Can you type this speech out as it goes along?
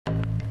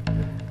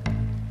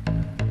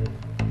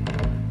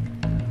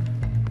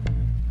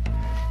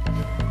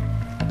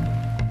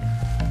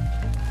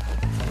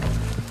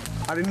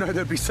I didn't know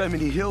there'd be so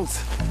many hills.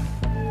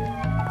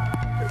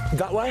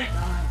 That way?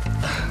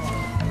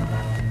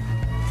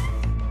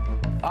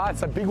 Ah,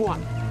 it's a big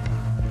one.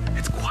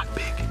 It's quite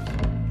big.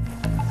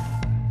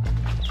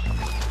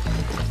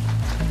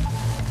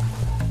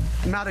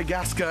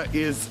 Madagascar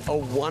is a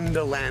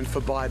wonderland for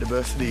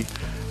biodiversity.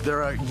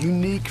 There are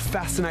unique,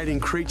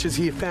 fascinating creatures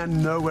here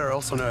found nowhere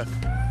else on Earth.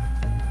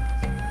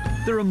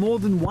 There are more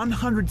than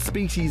 100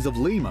 species of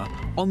lemur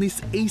on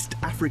this East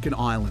African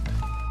island.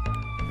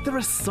 They're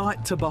a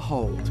sight to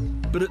behold,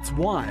 but it's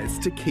wise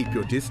to keep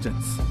your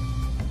distance.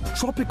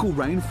 Tropical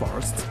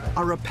rainforests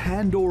are a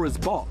Pandora's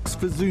box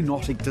for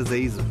zoonotic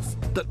diseases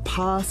that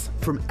pass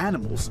from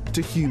animals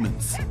to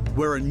humans,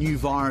 where a new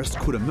virus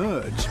could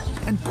emerge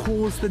and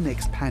cause the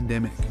next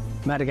pandemic.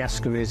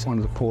 Madagascar is one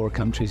of the poorer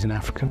countries in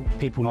Africa.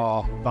 People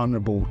are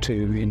vulnerable to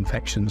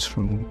infections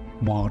from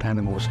wild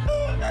animals.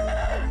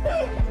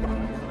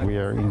 We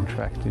are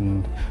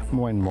interacting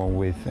more and more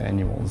with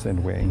animals,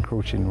 and we're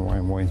encroaching more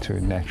and more into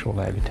natural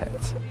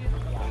habitats.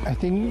 I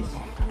think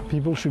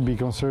people should be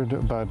concerned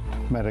about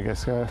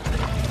Madagascar.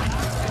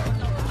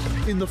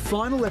 In the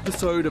final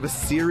episode of a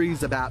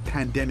series about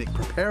pandemic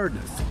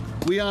preparedness,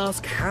 we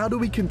ask, how do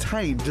we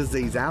contain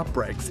disease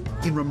outbreaks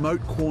in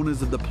remote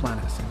corners of the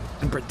planet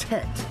and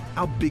protect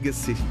our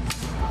biggest cities?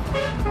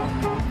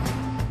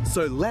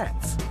 So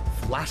let's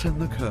flatten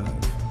the curve.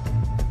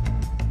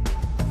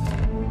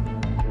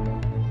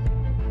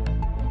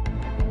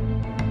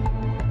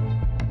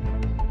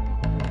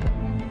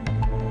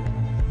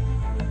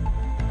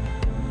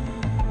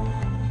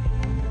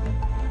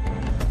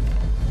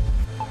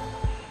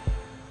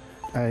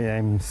 I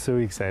am so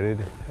excited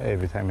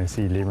every time I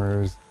see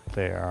lemurs.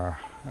 They're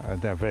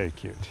very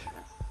cute.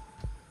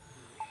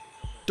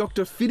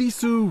 Dr.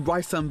 Fidisu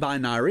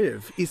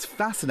Raisambainariv is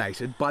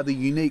fascinated by the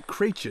unique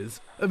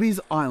creatures of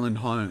his island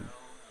home.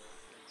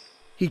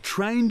 He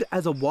trained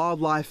as a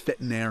wildlife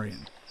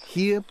veterinarian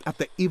here at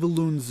the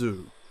Ivalun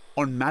Zoo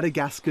on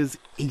Madagascar's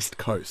east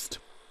coast.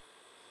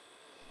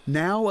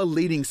 Now a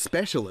leading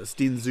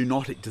specialist in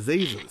zoonotic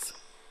diseases,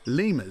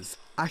 lemurs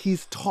are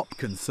his top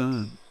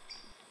concern.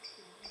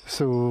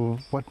 So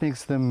what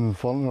makes them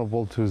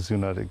vulnerable to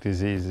zoonotic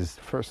diseases?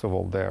 First of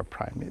all, they are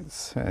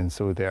primates, and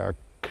so they are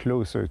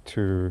closer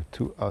to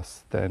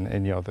us than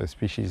any other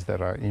species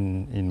that are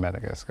in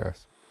Madagascar.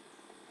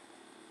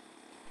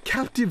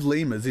 Captive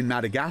lemurs in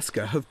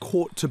Madagascar have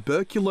caught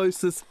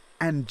tuberculosis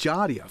and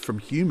giardia from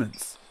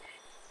humans.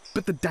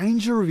 But the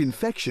danger of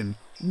infection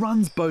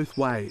runs both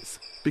ways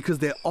because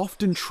they're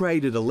often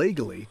traded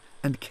illegally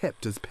and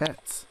kept as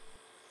pets.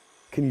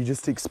 Can you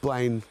just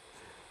explain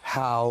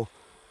how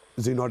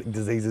zoonotic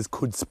diseases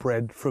could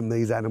spread from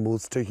these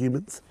animals to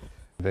humans?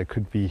 There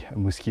could be a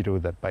mosquito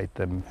that bite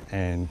them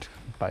and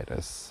bite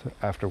us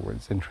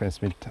afterwards and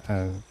transmit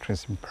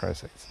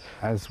parasites.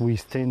 As we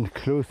stand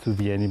close to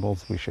the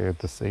animals, we share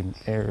the same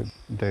air.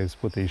 There's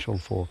potential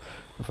for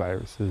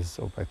viruses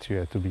or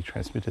bacteria to be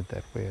transmitted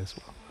that way as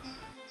well.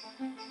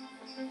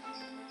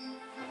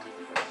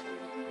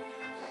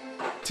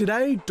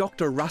 Today,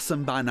 Dr.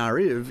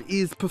 Raisambainariv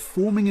is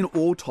performing an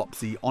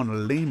autopsy on a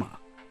lemur,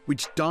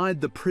 which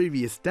died the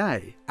previous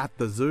day at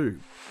the zoo.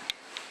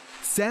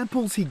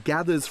 Samples he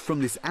gathers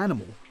from this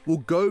animal will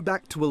go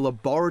back to a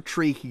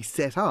laboratory he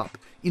set up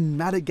in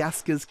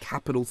Madagascar's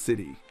capital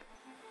city.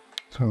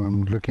 So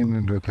I'm looking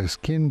into the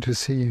skin to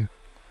see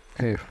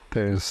if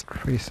there's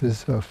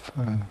traces of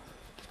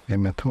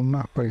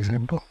hematoma, for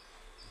example.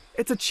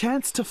 It's a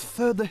chance to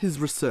further his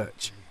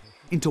research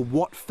into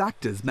what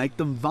factors make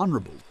them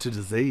vulnerable to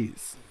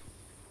disease.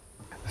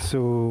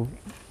 So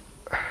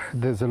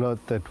there's a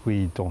lot that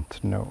we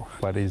don't know.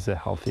 What is a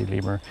healthy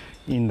lemur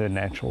in the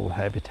natural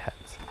habitat?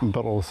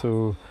 But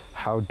also,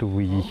 how do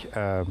we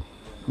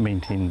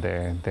maintain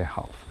their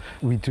health?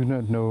 We do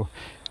not know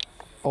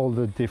all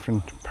the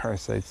different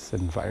parasites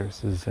and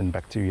viruses and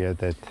bacteria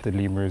that the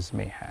lemurs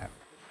may have.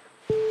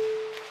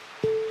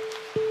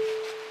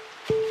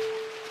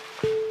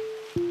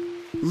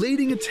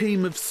 Leading a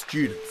team of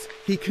students,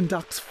 he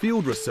conducts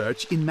field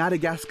research in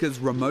Madagascar's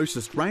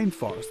remotest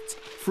rainforests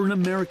for an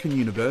American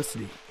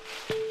university.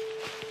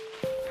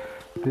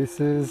 This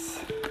is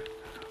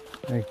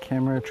a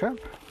camera trap.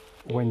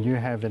 When you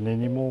have an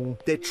animal...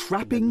 They're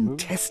trapping,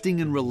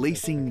 testing and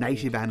releasing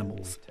native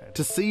animals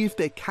to see if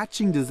they're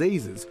catching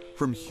diseases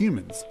from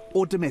humans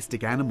or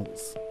domestic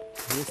animals.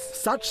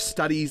 Such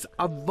studies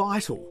are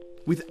vital,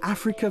 with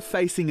Africa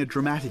facing a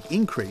dramatic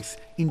increase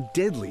in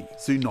deadly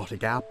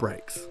zoonotic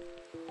outbreaks.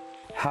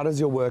 How does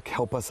your work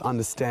help us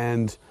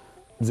understand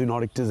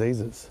zoonotic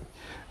diseases?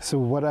 So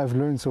what I've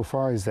learned so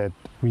far is that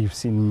we've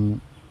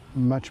seen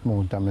much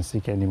more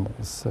domestic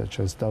animals, such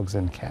as dogs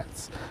and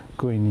cats,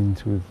 going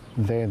into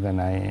there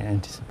than I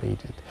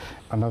anticipated.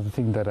 Another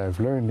thing that I've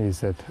learned is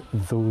that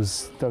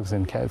those dogs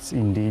and cats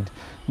indeed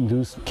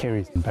do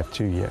carry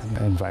bacteria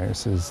and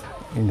viruses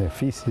in their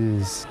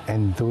feces,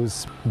 and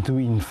those do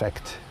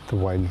infect the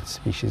wild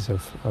species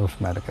of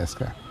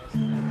Madagascar.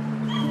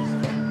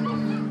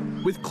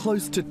 With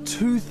close to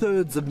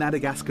 2/3 of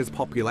Madagascar's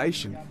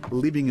population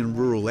living in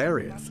rural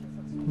areas,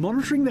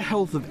 Monitoring the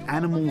health of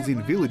animals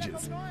in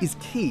villages is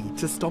key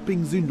to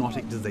stopping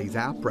zoonotic disease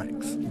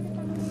outbreaks.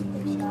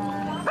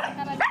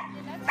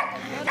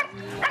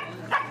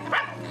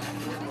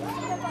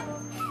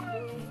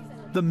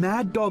 The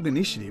Mad Dog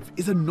Initiative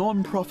is a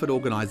non-profit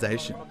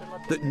organisation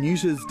that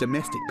neuters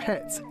domestic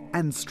pets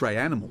and stray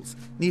animals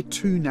near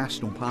 2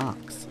 national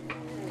parks.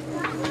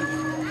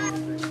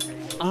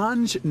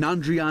 Anj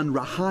Nandrian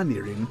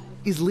Rahanirin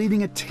is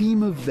leading a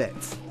team of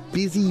vets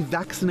busy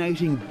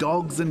vaccinating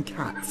dogs and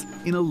cats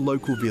in a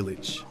local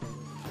village.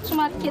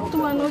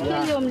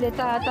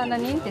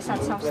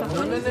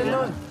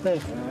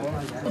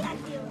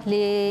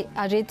 Le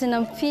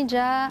aretina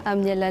mifindra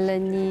amin'ny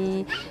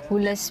alalan'ny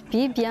olona sy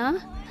biby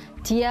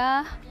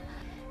dia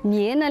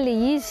miena le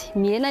izy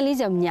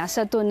amin'ny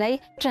asa ataonay.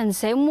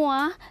 Hatran'izay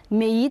moa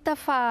mehita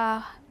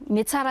fa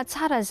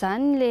metsaratsara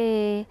zany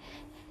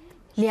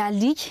le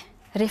alika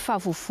rehefa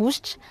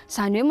vovosotra,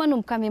 zany hoe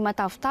manomboka ame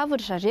matavitavo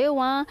ry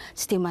zareo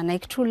tsy de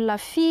manaikitra olona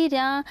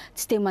firy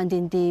tsy de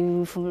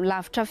mandehandeha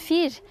lavitra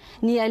firy.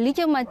 Ny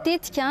alika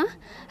matetika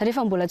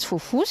rehefa mbola tsy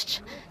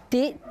vovosotra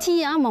de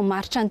tia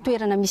mamaritra ny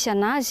toerana misy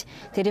anazy,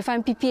 de rehefa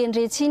mipipihany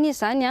retsy iny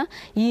zany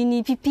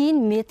iny pipihiny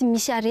mety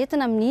misy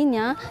aretina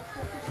amin'iny.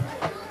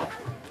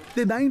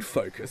 Their main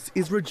focus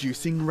is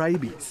reducing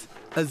rabies,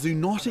 a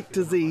zoonotic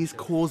disease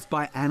caused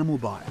by animal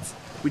bites,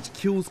 which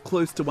kills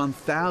close to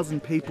 1,000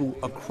 people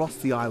across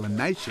the island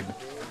nation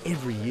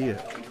every year.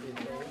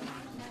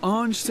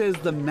 Anj says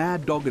the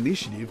Mad Dog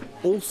Initiative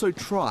also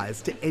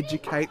tries to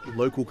educate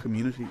local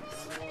communities.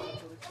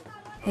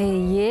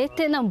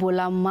 Tena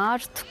mbola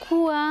maro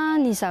tokoa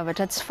ny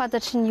zavatra tsy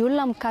fantatry ny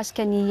olona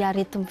mikasika ny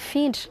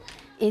aretim-mifindra.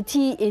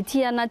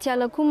 Ety anaty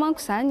ala koa manko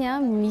zany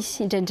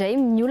misy indraindray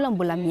ny olona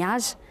mbola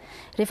mihaza.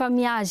 Rehefa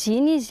mihaza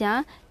iny izy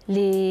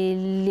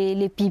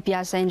le biby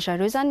hazainy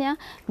zareo zany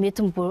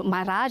mety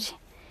marary.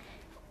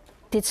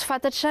 De tsy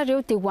fantatry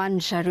zareo de hoan'ny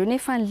zareo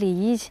nefa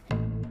le izy.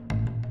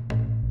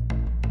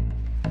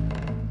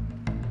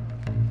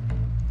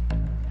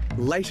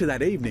 Later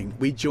that evening,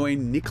 we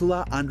join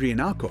Nicola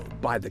Andrianako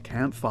by the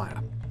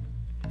campfire.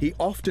 He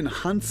often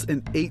hunts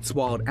and eats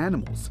wild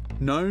animals,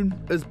 known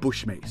as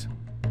bushmeat.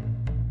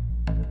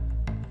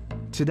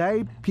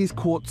 Today, he's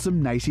caught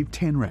some native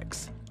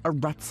tenrecs, a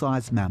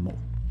rat-sized mammal.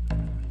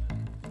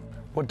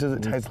 What does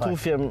it taste like?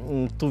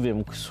 Mitovy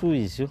amin'ny kisoa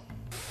izy io.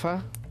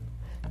 Fa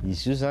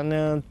izy io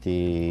zany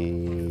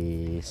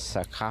de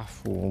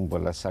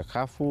mbola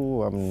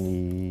sakafo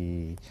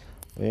amin'ny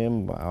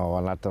ao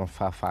anatin'ny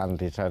fahafahany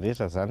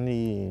rehetrarehetra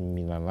zany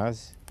mihinana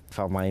azy.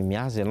 Fa mahay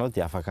mihaza ianao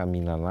de afaka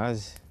mihinana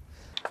azy.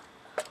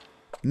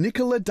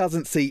 Nicola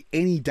doesn't see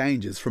any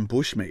dangers from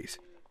bushmeat,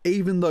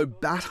 even though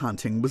bat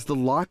hunting was the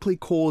likely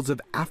cause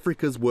of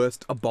Africa's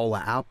worst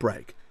Ebola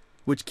outbreak,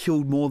 which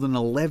killed more than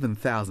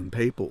 11,000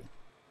 people.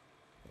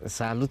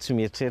 Za aloha tsy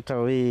mieritreritra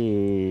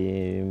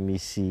hoe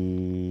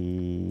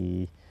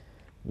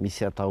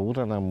misy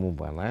atahorana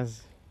momba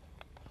anazy.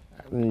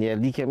 Ny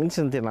alika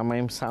mihitsy ny tena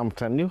mahay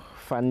misambotra an'io,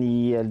 fa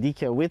ny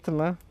alika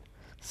hoentina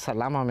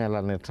salama miala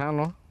any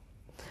an-trano.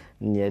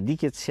 Ny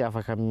alika tsy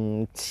afaka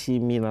tsy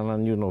mihinana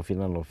an'io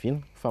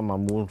naoviana, fa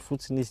mamono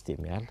fotsiny izy de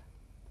miala.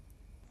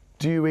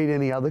 Do you eat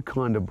any other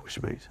kind of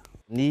bushmeat?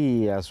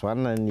 Ny azo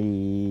hoanina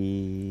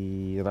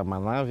ny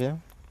ramanavy,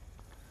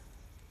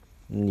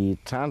 ny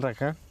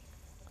trandraka,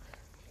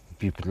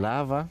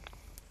 bibilava,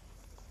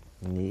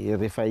 ny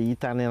rehefa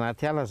hita any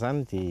anaty ala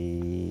zany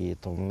de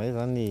eto aminay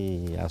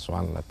zany azo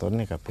hoanina daholo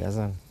ny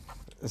ankabeazany.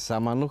 Za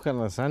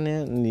manokana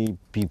zany ny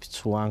biby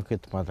tsy hoaniko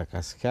eto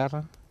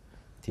Madagascar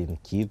de ny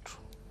gidro.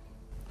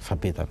 Fa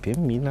be da be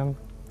mihinana,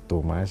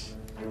 dommage.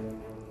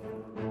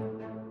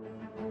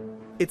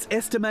 It's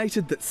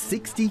estimated that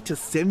 60 to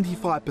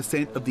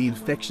 75% of the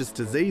infectious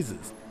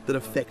diseases that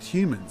affect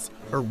humans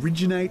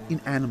originate in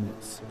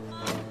animals.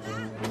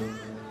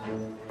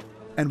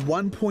 And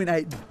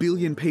 1.8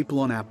 billion people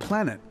on our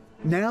planet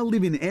now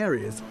live in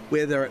areas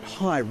where they're at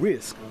high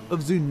risk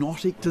of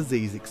zoonotic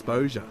disease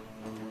exposure.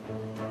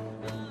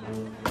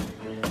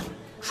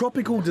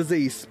 Tropical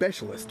disease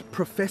specialist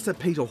Professor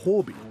Peter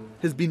Horby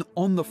has been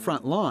on the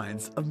front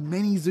lines of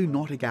many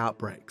zoonotic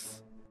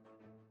outbreaks.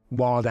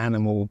 Wild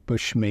animal,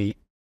 bushmeat,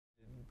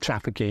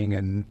 trafficking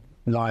and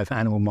live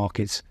animal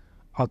markets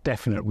are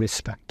definite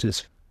risk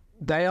factors.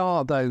 They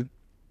are, though,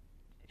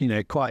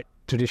 quite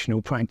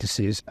traditional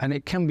practices, and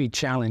it can be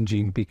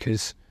challenging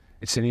because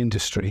it's an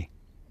industry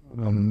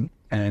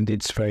and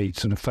it's very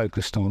sort of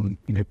focused on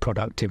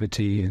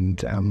productivity and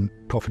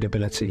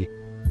profitability.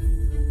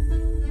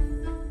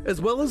 As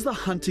well as the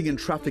hunting and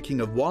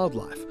trafficking of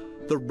wildlife,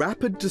 the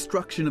rapid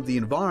destruction of the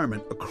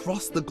environment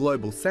across the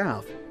global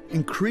south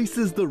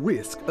increases the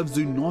risk of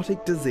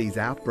zoonotic disease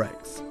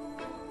outbreaks.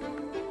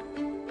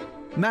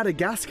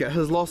 Madagascar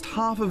has lost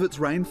half of its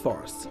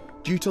rainforests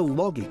due to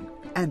logging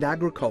and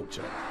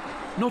agriculture,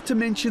 not to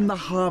mention the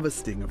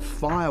harvesting of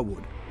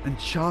firewood and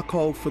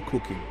charcoal for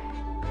cooking.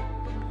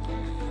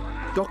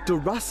 Dr.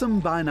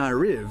 Rassam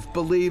Bainariv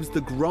believes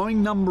the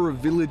growing number of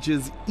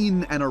villages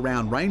in and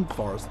around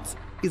rainforests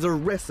is a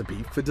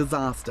recipe for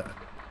disaster.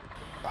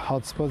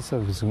 Hotspots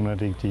of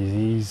zoonotic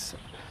disease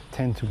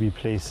tend to be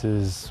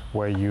places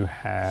where you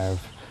have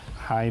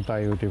high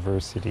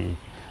biodiversity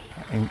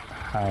and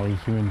high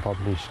human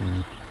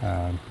population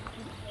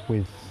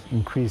with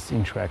increased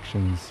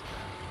interactions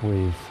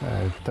with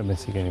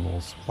domestic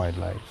animals,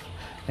 wildlife,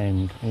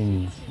 and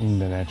in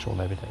the natural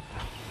habitat.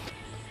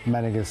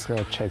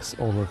 Madagascar checks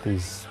all of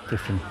these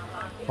different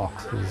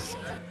boxes.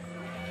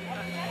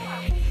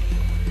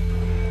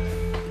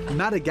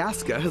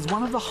 Madagascar has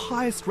one of the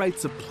highest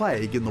rates of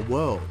plague in the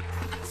world,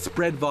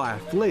 spread via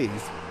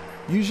fleas,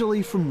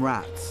 usually from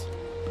rats.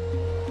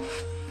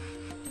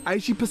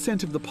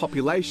 80% of the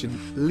population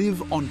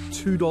live on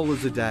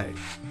 $2 a day.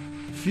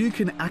 Few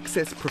can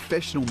access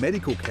professional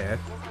medical care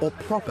or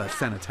proper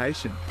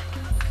sanitation.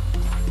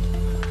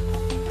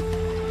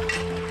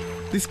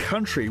 This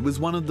country was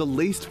one of the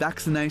least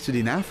vaccinated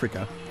in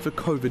Africa for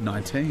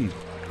COVID-19.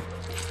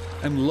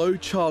 And low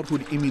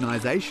childhood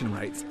immunisation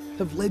rates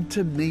have led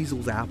to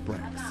measles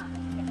outbreaks.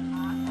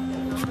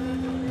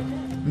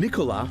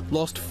 Nicola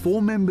lost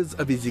 4 members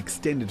of his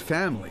extended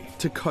family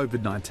to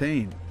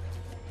COVID-19.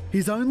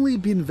 He's only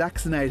been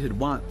vaccinated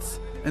once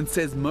and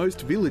says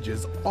most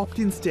villagers opt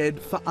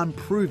instead for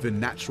unproven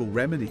natural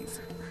remedies,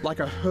 like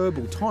a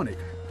herbal tonic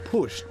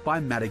pushed by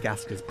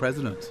Madagascar's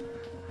president.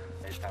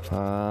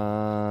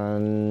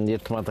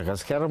 Eto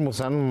Madagascar moa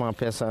zany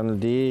mampiasa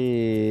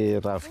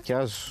an'le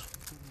ravikazo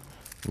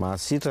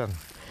mahasitrana.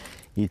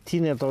 Ity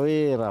ny atao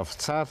hoe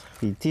ravitsara.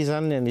 Ity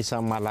zany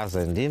anisan'ny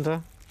malaza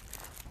indrindra.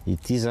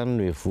 Ity zany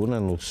no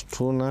evona no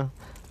sotroina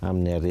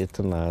amin'ny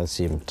aretina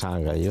izay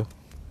mitranga eo.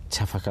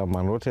 Tsy afaka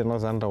manoatra ianao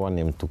zany raha ho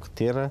any amin'ny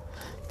dokotera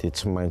dia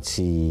tsy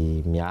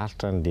maintsy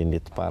miaritra an'le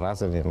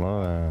nentim-paharazana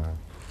ianao.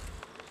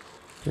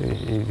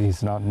 It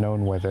is not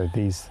known whether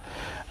these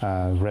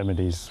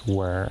remedies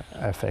were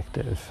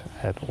effective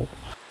at all.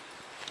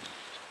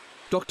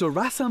 Dr.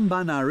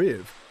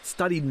 Rasambanariv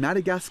studied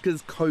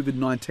Madagascar's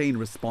COVID-19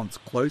 response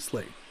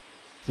closely.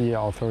 The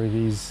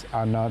authorities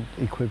are not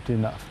equipped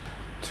enough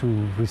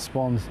to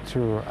respond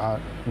to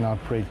an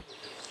outbreak.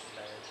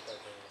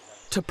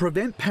 To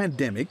prevent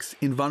pandemics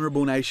in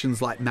vulnerable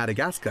nations like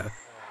Madagascar,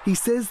 he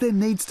says there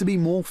needs to be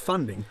more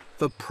funding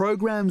for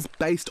programs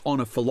based on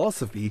a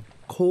philosophy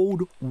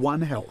called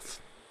One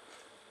Health.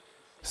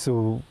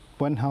 So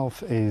One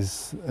Health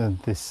is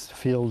this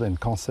field and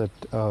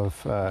concept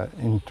of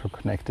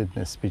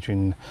interconnectedness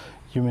between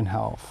human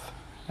health,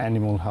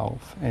 animal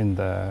health, and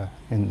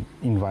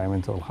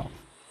environmental health.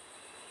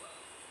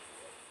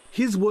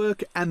 His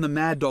work and the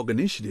Mad Dog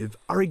Initiative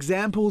are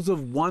examples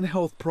of One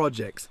Health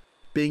projects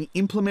being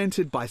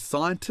implemented by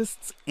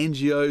scientists,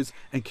 NGOs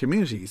and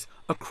communities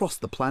across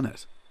the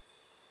planet.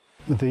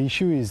 The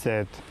issue is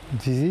that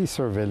disease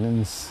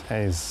surveillance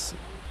is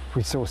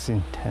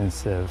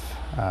resource-intensive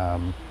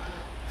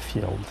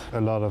field.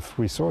 A lot of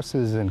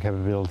resources and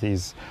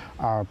capabilities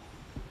are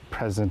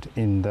present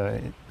in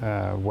the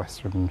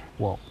Western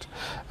world,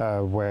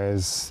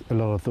 whereas a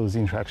lot of those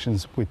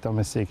interactions with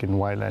domestic and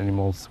wild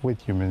animals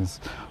with humans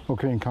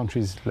occur in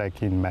countries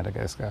like in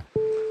Madagascar.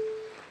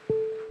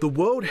 The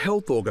World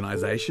Health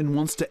Organization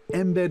wants to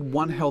embed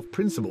One Health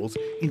principles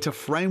into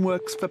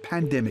frameworks for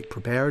pandemic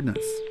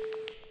preparedness.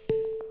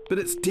 But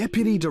its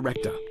Deputy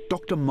Director,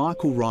 Dr.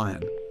 Michael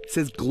Ryan,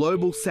 says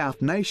Global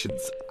South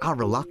nations are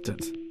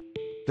reluctant.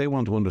 They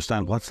want to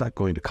understand what's that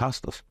going to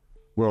cost us.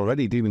 We're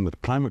already dealing with the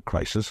climate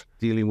crisis,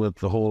 dealing with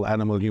the whole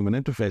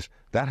animal-human interface.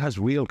 That has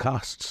real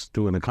costs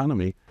to an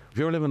economy. If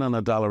you're living on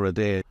 $1 a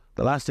day,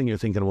 the last thing you're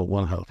thinking about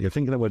One Health. You're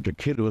thinking about your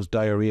kid who has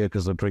diarrhea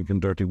because they're drinking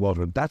dirty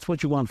water. That's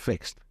what you want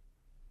fixed.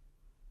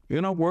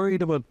 You're not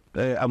worried about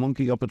a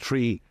monkey up a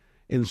tree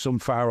in some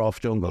far-off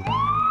jungle.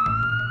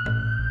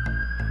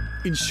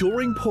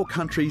 Ensuring poor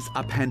countries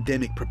are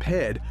pandemic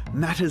prepared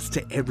matters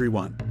to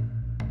everyone.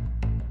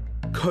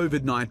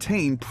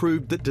 COVID-19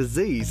 proved that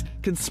disease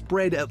can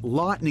spread at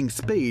lightning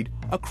speed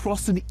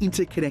across an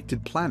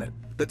interconnected planet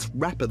that's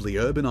rapidly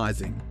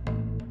urbanising.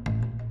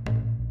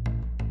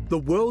 The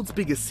world's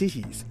biggest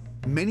cities,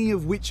 many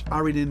of which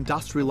are in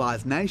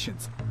industrialised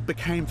nations,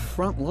 became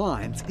front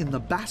lines in the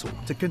battle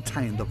to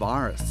contain the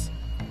virus.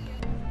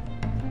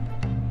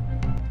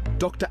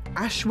 Dr.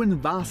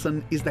 Ashwin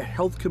Vasan is the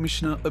Health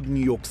Commissioner of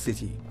New York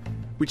City,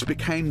 which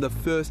became the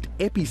first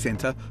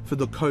epicentre for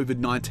the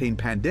COVID-19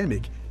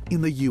 pandemic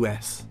in the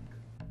US.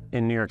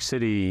 In New York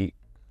City,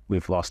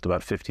 we've lost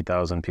about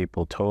 50,000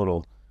 people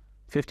total.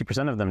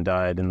 50% of them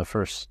died in the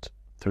first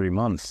 3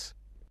 months.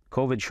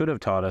 COVID should have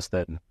taught us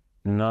that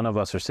none of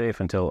us are safe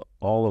until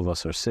all of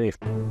us are safe.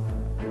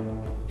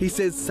 He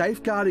says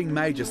safeguarding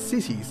major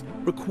cities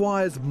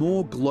requires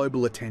more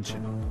global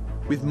attention,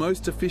 with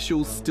most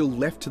officials still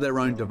left to their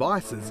own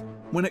devices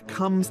when it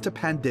comes to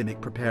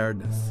pandemic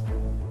preparedness.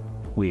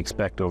 We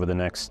expect over the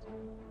next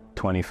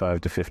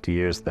 25 to 50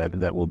 years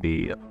that will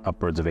be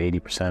upwards of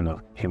 80%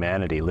 of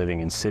humanity living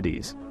in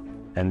cities.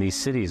 And these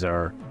cities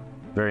are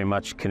very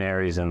much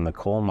canaries in the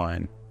coal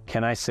mine.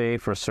 Can I say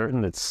for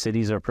certain that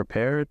cities are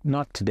prepared?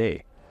 Not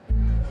today.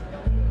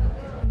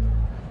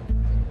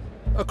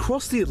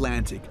 Across the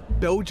Atlantic,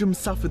 Belgium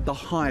suffered the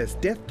highest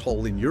death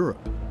toll in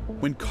Europe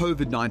when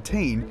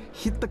COVID-19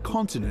 hit the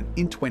continent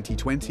in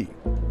 2020.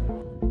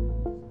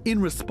 In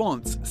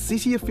response,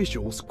 city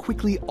officials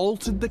quickly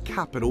altered the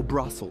capital,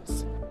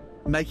 Brussels,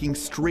 making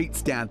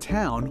streets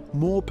downtown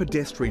more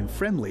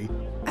pedestrian-friendly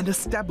and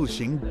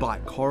establishing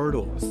bike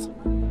corridors.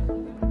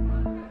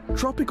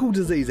 Tropical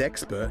disease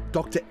expert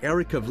Dr.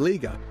 Erika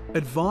Vliega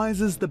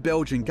advises the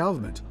Belgian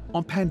government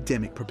on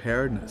pandemic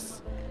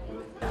preparedness.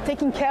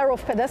 Taking care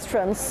of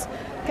pedestrians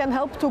can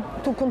help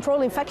to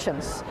control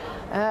infections.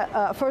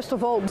 First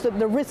of all,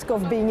 the risk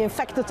of being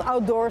infected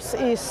outdoors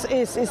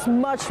is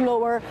much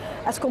lower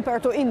as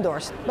compared to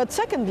indoors. But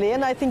secondly,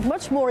 and I think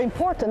much more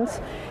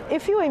important,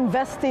 if you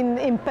invest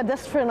in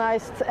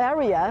pedestrianized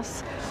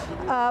areas,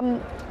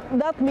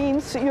 that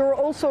means you're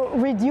also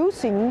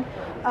reducing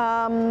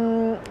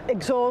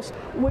exhaust,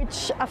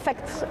 which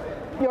affects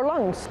your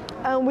lungs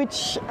and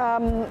which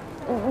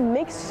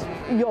makes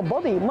your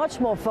body much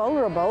more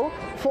vulnerable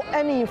for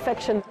any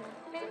infection.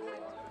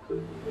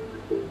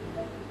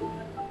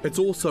 It's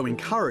also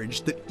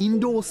encouraged that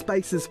indoor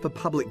spaces for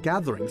public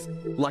gatherings,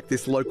 like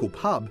this local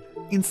pub,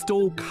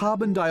 install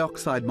carbon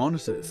dioxide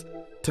monitors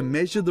to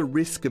measure the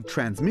risk of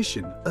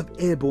transmission of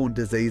airborne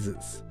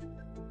diseases.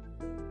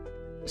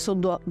 So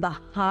the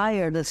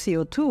higher the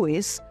CO2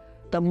 is,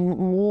 the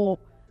more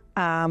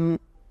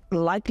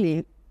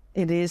likely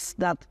it is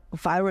that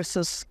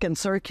viruses can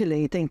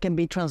circulate and can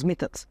be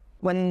transmitted.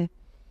 When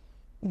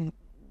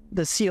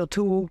the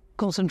CO2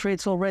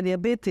 concentrates already a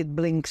bit, it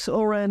blinks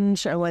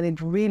orange, and when it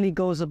really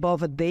goes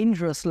above a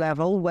dangerous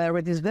level where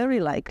it is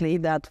very likely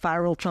that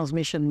viral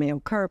transmission may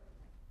occur,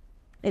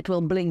 it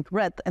will blink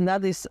red, and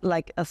that is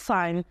like a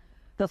sign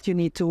that you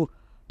need to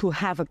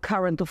have a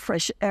current of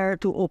fresh air,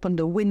 to open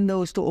the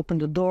windows, to open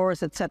the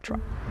doors, etc.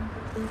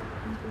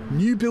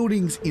 New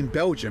buildings in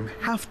Belgium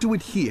have to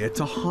adhere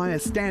to higher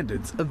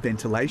standards of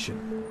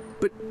ventilation.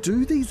 But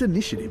do these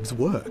initiatives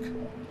work?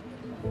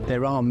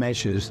 There are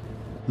measures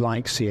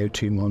like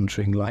CO2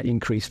 monitoring, like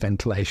increased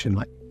ventilation,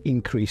 like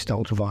increased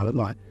ultraviolet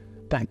light,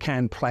 that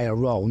can play a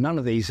role. None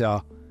of these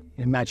are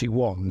magic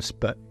wands,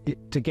 but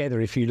together,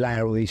 if you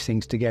layer all these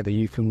things together,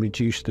 you can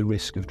reduce the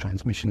risk of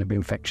transmission of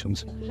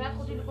infections.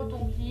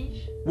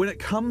 When it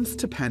comes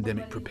to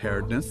pandemic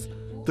preparedness,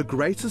 the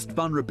greatest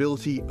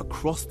vulnerability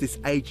across this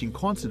ageing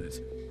continent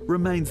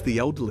remains the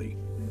elderly.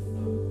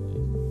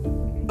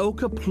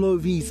 Elke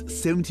Plovi's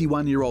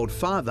 71-year-old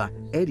father,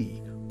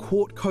 Eddie,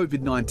 caught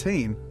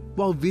COVID-19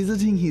 while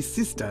visiting his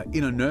sister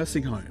in a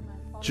nursing home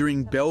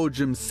during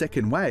Belgium's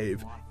second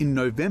wave in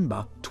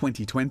November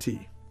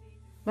 2020.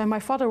 When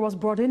my father was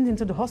brought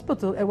into the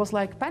hospital, it was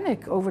like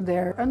panic over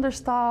there,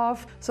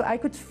 understaffed. So I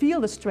could feel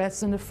the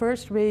stress. In the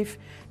first wave,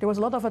 there was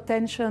a lot of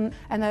attention.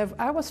 And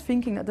I was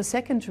thinking that the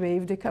second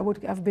wave, I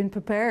would have been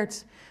prepared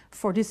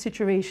for this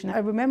situation. I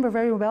remember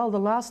very well the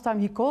last time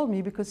he called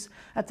me, because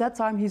at that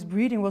time his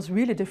breathing was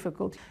really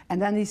difficult.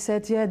 And then he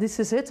said, yeah, this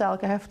is it,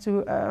 Elke, I have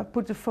to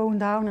put the phone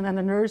down. And then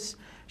the nurse,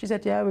 she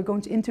said, yeah, we're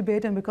going to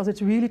intubate him because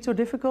it's really too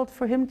difficult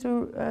for him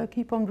to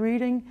keep on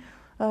breathing.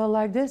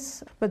 Like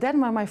this. But then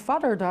when my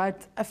father died,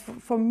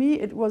 for me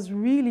it was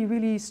really,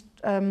 really,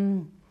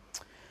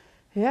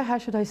 yeah, how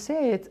should I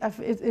say it? I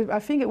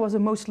think it was the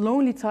most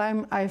lonely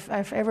time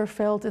I've ever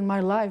felt in my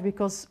life,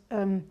 because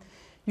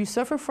you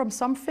suffer from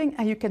something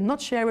and you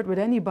cannot share it with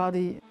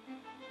anybody.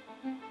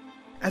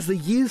 As the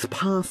years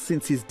pass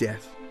since his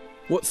death,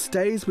 what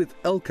stays with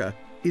Elke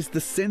is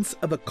the sense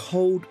of a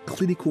cold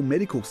clinical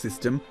medical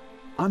system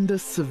under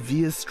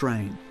severe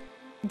strain.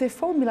 They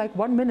phoned me like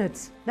 1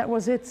 minute, that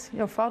was it.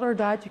 Your father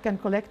died, you can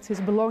collect his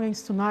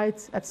belongings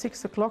tonight at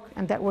 6 o'clock,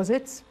 and that was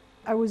it.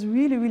 I was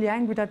really, really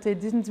angry that they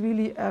didn't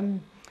really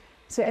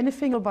say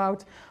anything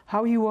about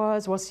how he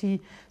was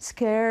he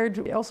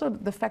scared? Also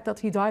the fact that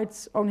he died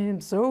on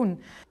his own.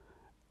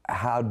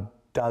 How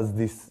does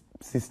this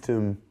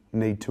system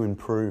need to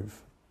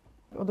improve?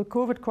 Well, the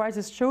COVID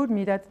crisis showed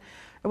me that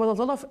there was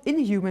a lot of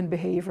inhuman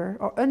behavior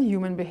or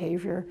unhuman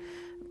behavior.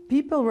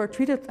 People were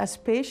treated as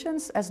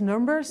patients, as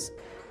numbers,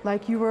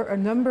 like you were a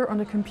number on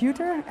a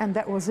computer, and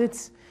that was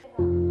it.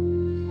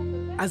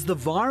 As the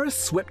virus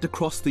swept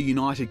across the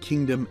United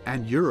Kingdom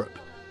and Europe,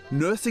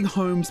 nursing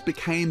homes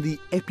became the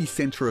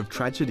epicenter of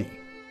tragedy.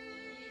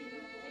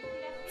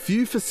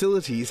 Few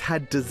facilities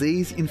had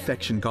disease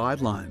infection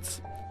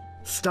guidelines.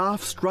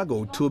 Staff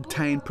struggled to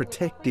obtain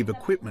protective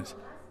equipment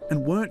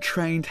and weren't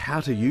trained how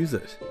to use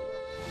it.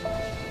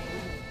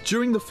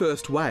 During the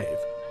first wave,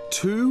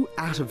 2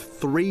 out of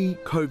 3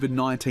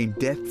 COVID-19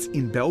 deaths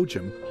in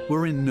Belgium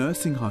were in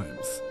nursing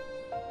homes.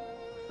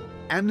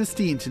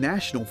 Amnesty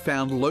International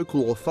found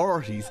local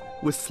authorities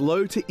were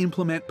slow to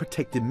implement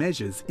protective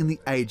measures in the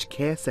aged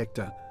care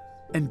sector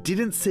and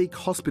didn't seek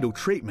hospital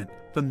treatment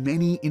for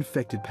many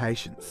infected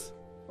patients.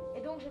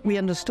 We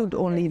understood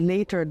only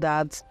later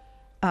that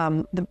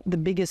the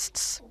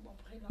biggest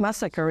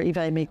massacre, if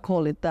I may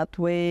call it that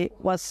way,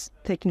 was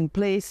taking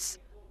place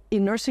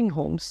in nursing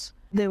homes.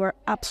 They were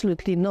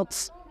absolutely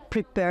not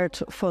prepared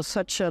for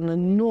such an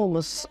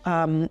enormous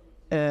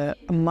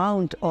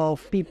amount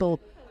of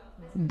people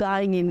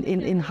dying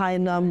in high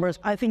numbers.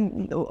 I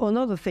think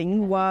another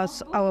thing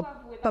was our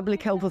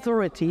public health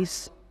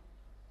authorities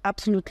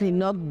absolutely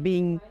not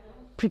being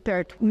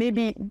prepared,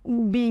 maybe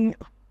being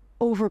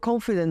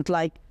overconfident,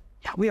 like,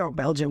 yeah, we are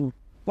Belgium.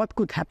 What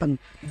could happen?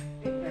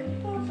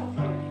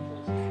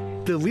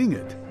 The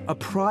Wingert, a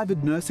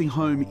private nursing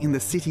home in the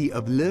city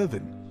of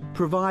Leuven,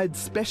 provides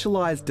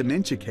specialised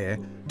dementia care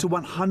to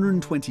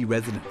 120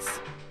 residents.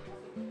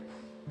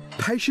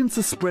 Patients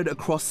are spread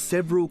across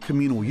several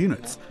communal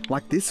units,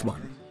 like this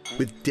one,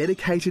 with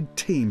dedicated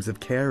teams of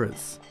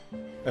carers.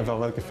 En van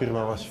welke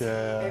firma was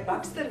je?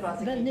 Baxter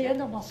was ik. Nee,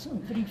 dat was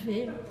een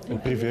privé.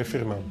 Een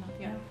privéfirma?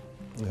 Ja.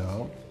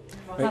 Ja.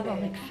 Daar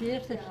heb ik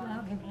 40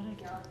 jaar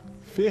gewerkt.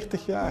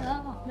 40 jaar?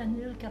 Ja, mijn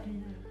hele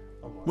carrière.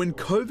 When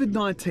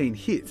COVID-19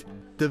 hit,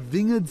 the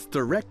Wingert's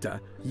director,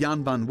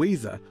 Jan van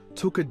Wezer,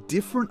 took a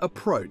different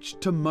approach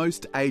to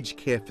most aged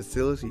care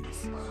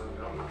facilities.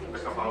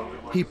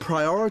 He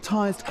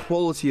prioritised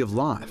quality of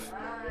life.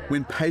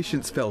 When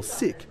patients fell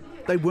sick,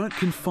 they weren't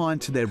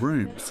confined to their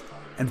rooms,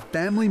 and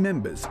family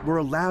members were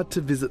allowed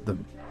to visit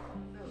them.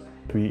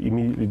 We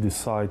immediately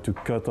decided to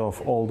cut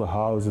off all the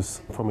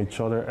houses from each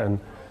other and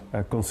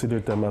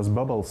considered them as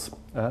bubbles.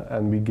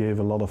 And we gave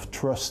a lot of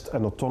trust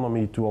and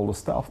autonomy to all the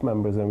staff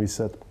members, and we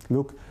said,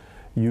 look,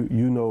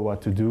 you know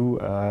what to do.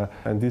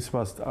 And this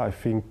was, I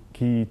think,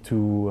 key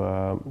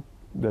to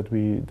that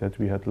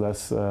we had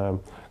less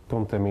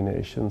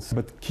contaminations.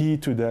 But key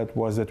to that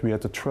was that we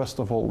had the trust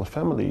of all the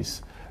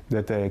families,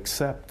 that they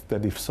accept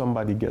that if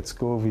somebody gets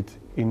COVID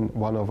in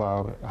one of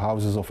our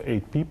houses of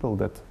 8 people,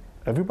 that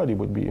everybody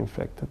would be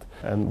infected.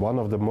 And one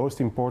of the most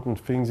important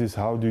things is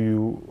how do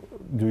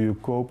you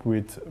cope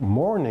with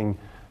mourning?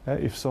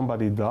 If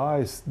somebody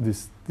dies,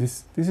 this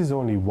is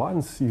only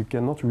once. You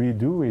cannot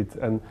redo it.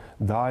 And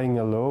dying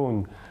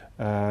alone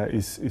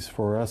is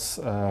for us,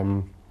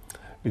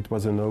 it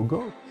was a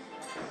no-go.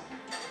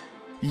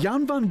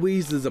 Jan van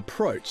Weezer's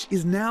approach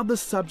is now the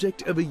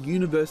subject of a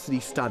university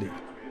study,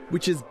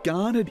 which has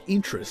garnered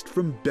interest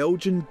from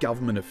Belgian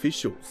government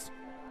officials.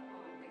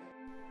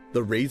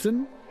 The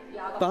reason?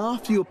 Far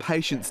fewer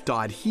patients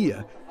died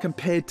here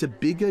compared to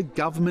bigger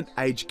government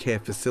aged care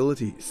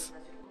facilities.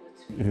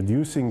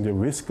 Reducing the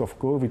risk of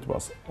COVID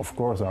was, of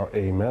course, our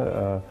aim.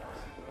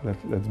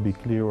 Let's be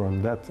clear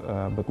on that,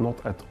 but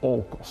not at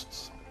all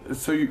costs.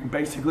 So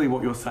basically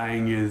what you're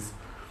saying is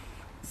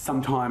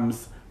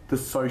sometimes the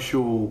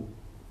social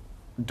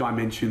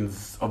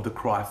dimensions of the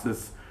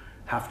crisis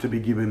have to be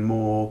given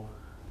more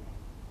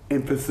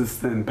emphasis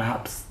than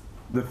perhaps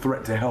the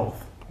threat to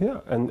health.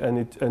 Yeah,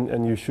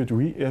 and you should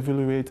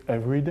re-evaluate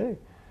every day.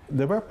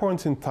 There were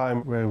points in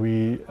time where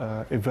we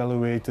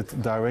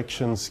evaluated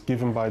directions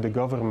given by the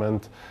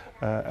government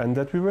and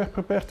that we were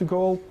prepared to go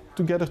all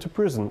together to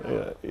prison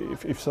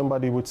if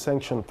somebody would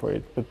sanction for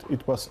it. But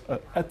it was an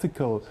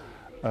ethical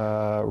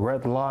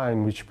red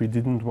line which we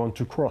didn't want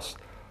to cross.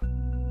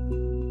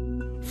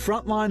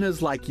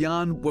 Frontliners like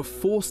Jan were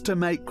forced to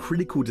make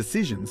critical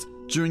decisions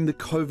during the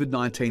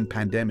COVID-19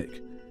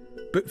 pandemic.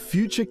 But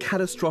future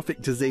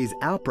catastrophic disease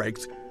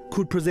outbreaks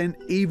could present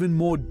even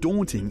more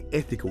daunting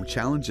ethical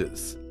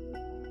challenges.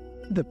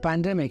 The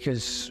pandemic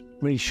has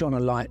really shone a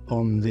light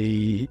on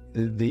the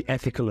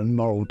ethical and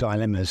moral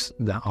dilemmas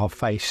that are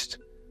faced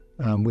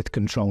with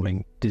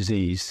controlling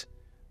disease.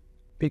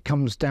 It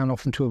comes down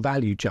often to a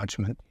value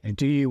judgment.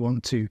 Do you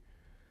want to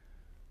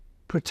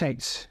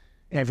protect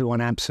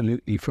everyone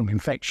absolutely from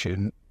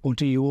infection, or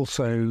do you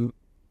also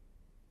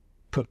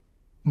put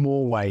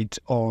more weight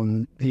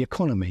on the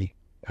economy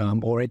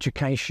or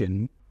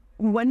education?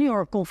 When you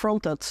are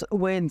confronted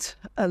with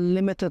a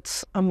limited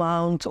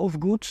amount of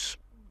goods,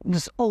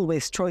 there's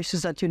always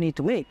choices that you need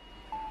to make.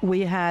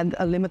 We had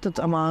a limited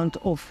amount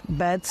of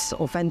beds,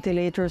 of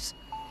ventilators,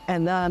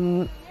 and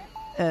then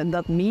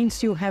that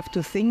means you have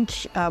to think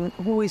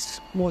who is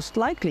most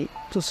likely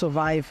to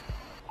survive.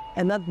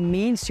 And that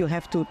means you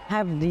have to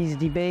have these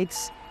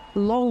debates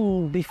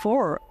long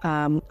before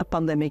a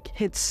pandemic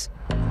hits.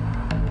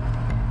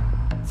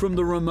 From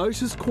the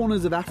remotest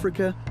corners of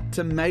Africa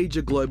to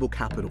major global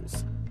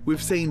capitals,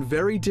 we've seen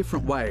very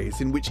different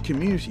ways in which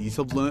communities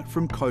have learnt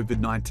from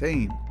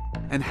COVID-19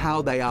 and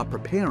how they are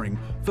preparing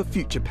for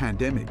future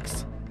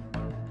pandemics.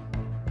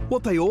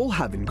 What they all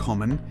have in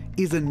common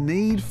is a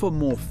need for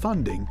more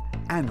funding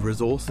and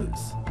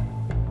resources.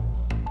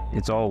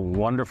 It's all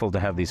wonderful to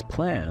have these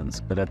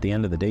plans, but at the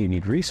end of the day, you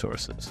need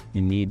resources.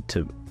 You need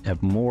to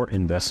have more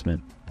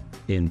investment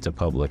into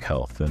public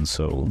health, and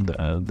so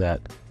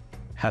that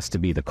has to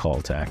be the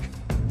call to action.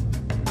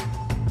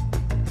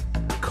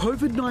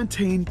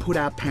 COVID-19 put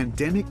our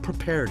pandemic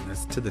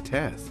preparedness to the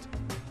test,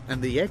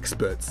 and the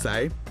experts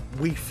say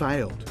we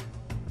failed.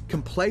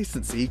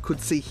 Complacency could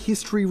see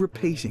history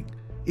repeating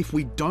if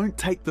we don't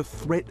take the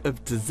threat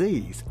of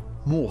disease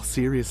more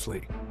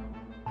seriously.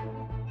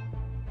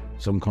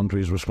 Some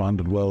countries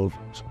responded well,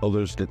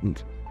 others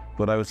didn't.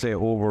 But I would say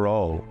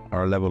overall,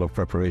 our level of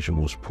preparation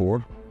was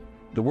poor.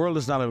 The world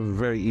is not a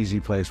very easy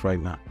place right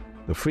now.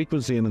 The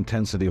frequency and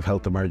intensity of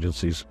health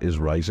emergencies is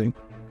rising.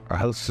 Our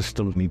health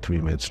systems need to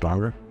be made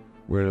stronger.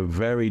 We're in a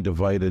very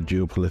divided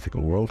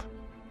geopolitical world.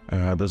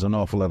 There's an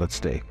awful lot at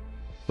stake.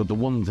 But the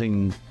one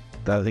thing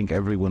that I think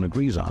everyone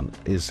agrees on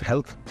is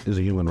health is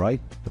a human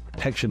right. The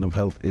protection of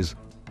health is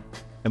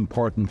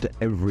important to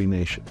every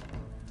nation.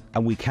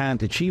 And we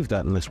can't achieve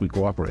that unless we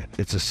cooperate.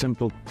 It's a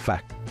simple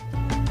fact.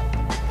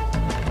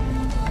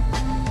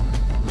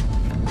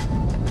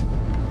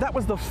 That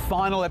was the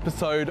final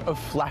episode of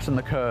Flatten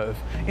the Curve.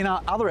 In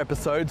our other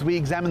episodes, we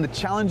examine the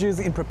challenges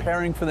in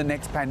preparing for the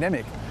next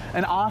pandemic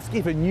and ask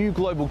if a new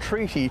global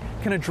treaty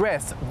can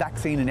address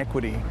vaccine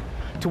inequity.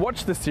 To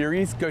watch the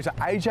series, go to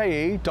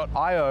aje.io/virus.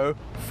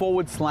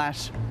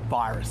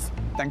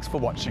 Thanks for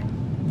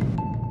watching.